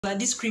But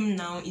this cream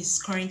now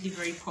is currently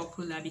very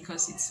popular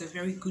because it's a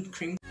very good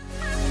cream.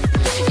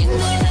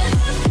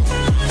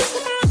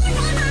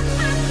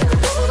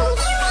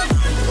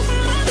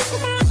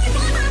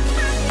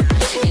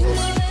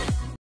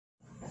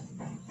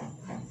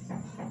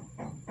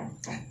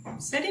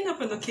 Setting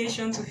up a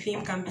location to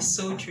film can be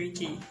so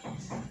tricky.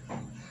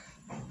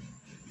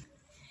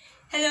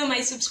 Hello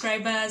my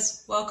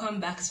subscribers, welcome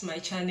back to my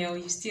channel.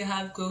 You still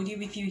have Goldie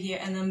with you here,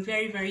 and I'm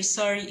very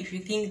sorry if you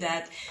think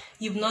that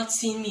you've not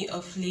seen me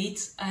of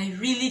late. I've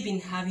really been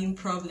having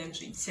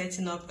problems with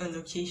setting up a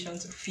location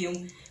to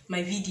film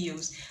my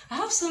videos. I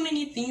have so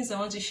many things I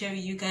want to share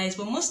with you guys,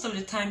 but most of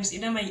the times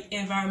either my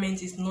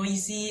environment is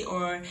noisy,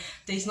 or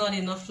there's not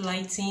enough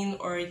lighting,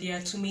 or there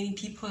are too many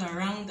people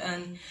around,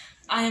 and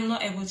I am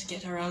not able to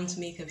get around to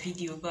make a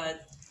video.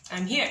 But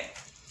I'm here.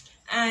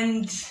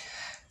 And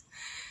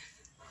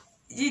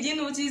did you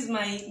notice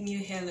my new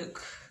hair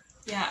look?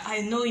 Yeah,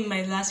 I know in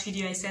my last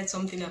video I said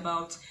something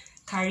about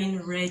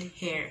carrying red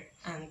hair,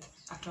 and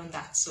I've done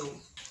that.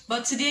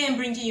 But today I'm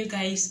bringing you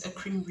guys a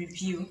cream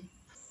review.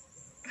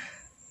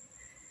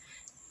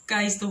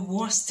 Guys, the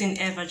worst thing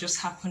ever just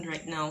happened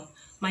right now.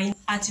 My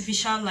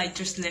artificial light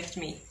just left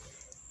me.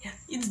 Yeah,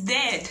 it's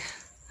dead.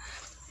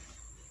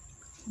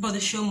 But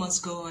the show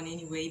must go on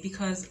anyway,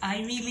 because I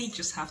really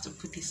just have to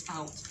put this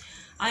out.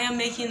 I am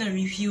making a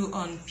review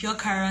on Pure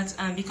Carrot,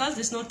 and because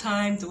there's no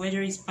time, the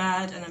weather is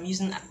bad, and I'm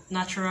using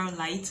natural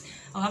light,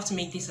 I'll have to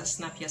make this as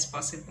snappy as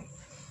possible.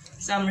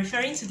 So I'm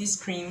referring to this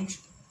cream.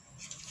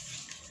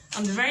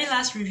 The very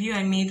last review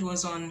I made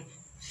was on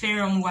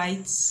Fair and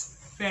White's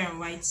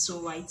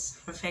So White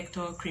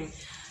Perfector cream,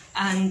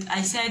 and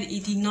I said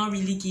it did not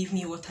really give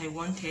me what I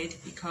wanted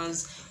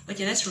because,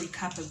 okay, let's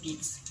recap a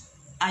bit.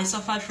 I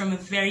suffered from a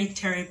very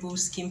terrible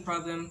skin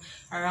problem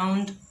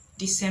around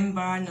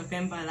December,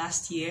 November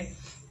last year,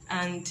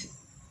 and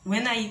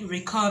when I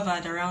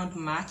recovered around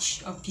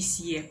March of this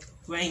year,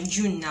 we're in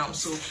June now,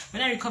 so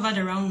when I recovered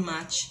around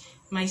March,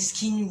 my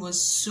skin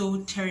was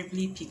so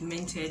terribly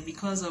pigmented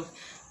because of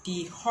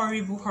the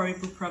horrible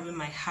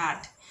problem I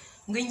had.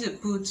 I'm going to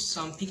put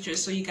some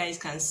pictures so you guys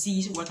can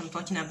see what I'm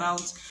talking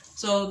about.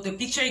 So the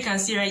picture you can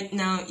see right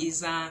now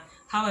is how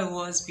I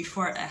was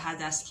before I had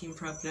that skin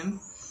problem,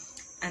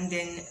 and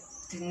then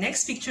the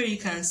next picture you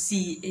can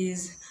see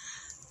is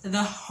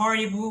the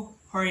horrible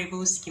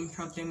skin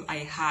problem I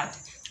had.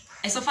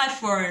 I suffered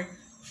for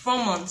 4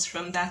 months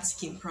from that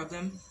skin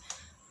problem,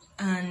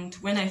 and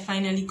when I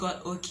finally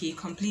got okay,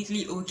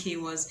 completely okay,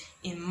 was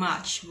in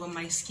March, when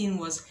my skin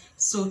was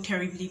so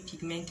terribly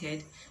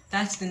pigmented.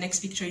 That's the next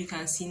picture you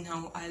can see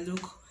now. I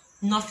look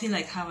nothing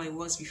like how I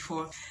was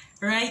before.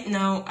 Right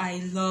now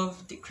I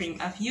love the cream.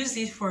 I've used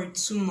it for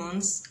 2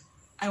 months.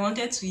 I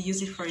wanted to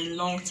use it for a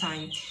long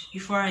time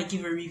before I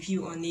give a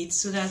review on it,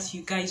 so that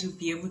you guys will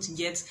be able to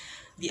get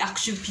the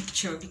actual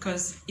picture,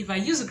 because if I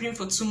use the cream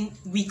for 2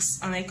 weeks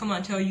and I come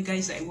and tell you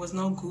guys that it was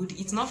not good,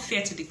 it's not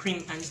fair to the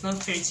cream, and it's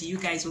not fair to you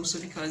guys also,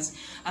 because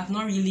I've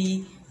not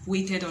really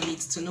waited on it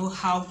to know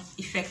how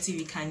effective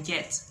it can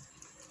get.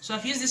 So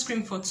I've used this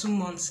cream for 2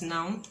 months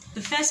now.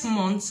 The first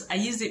month I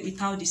used it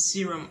without the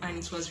serum, and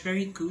it was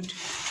very good.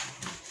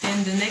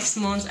 Then the next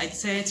month I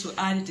decided to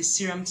add the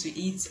serum to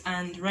it,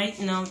 and right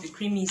now the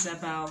cream is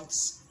about,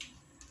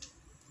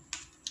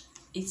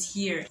 it's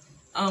here.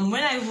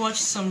 When I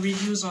watched some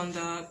reviews on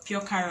the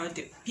Pure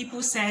Carrot,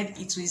 people said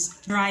it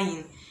was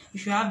drying.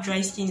 If you have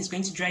dry skin, it's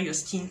going to dry your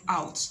skin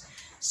out.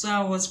 So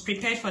I was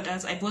prepared for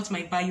that. I bought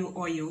my bio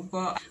oil,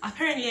 but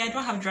apparently I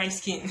don't have dry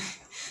skin.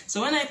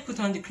 So when I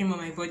put on the cream on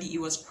my body, it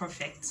was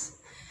perfect.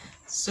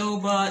 So,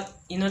 but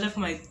in order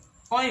for my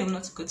oil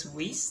not to go to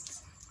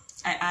waste,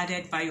 I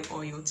added bio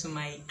oil to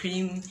my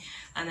cream,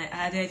 and I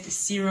added the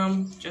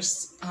serum,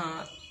 just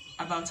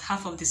about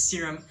half of the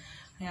serum.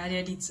 I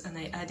added it, and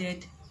I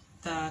added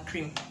the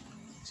cream.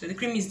 So the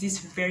cream is this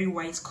very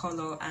white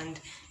color, and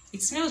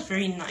it smells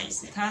very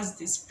nice. It has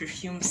this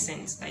perfume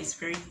scent that is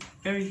very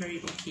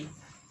okay.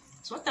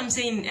 So what I'm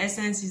saying in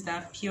essence is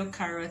that Pure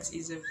Carrot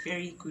is a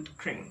very good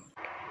cream.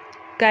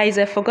 Guys,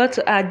 I forgot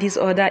to add these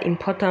other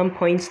important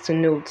points to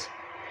note.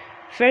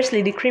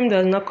 Firstly, the cream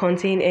does not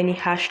contain any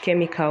harsh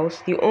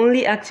chemicals. The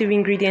only active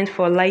ingredient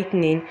for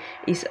lightening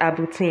is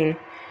arbutin.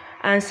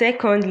 And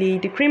secondly,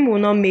 the cream will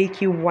not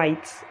make you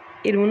white.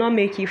 It will not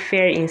make you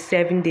fair in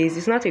 7 days.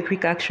 It's not a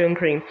quick action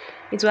cream.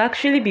 It will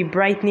actually be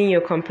brightening your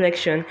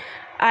complexion.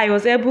 I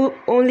was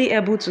only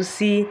able to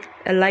see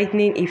a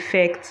lightening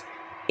effect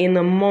in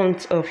a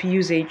month of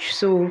usage.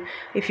 So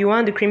if you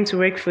want the cream to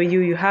work for you,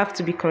 you have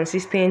to be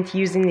consistent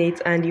using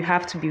it, and you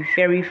have to be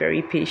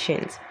very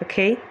patient,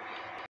 okay?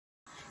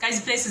 Guys,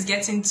 the place is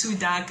getting too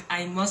dark.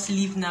 I must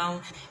leave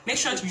now. Make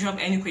sure to drop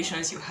any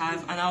questions you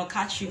have, and I'll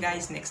catch you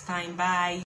guys next time. Bye.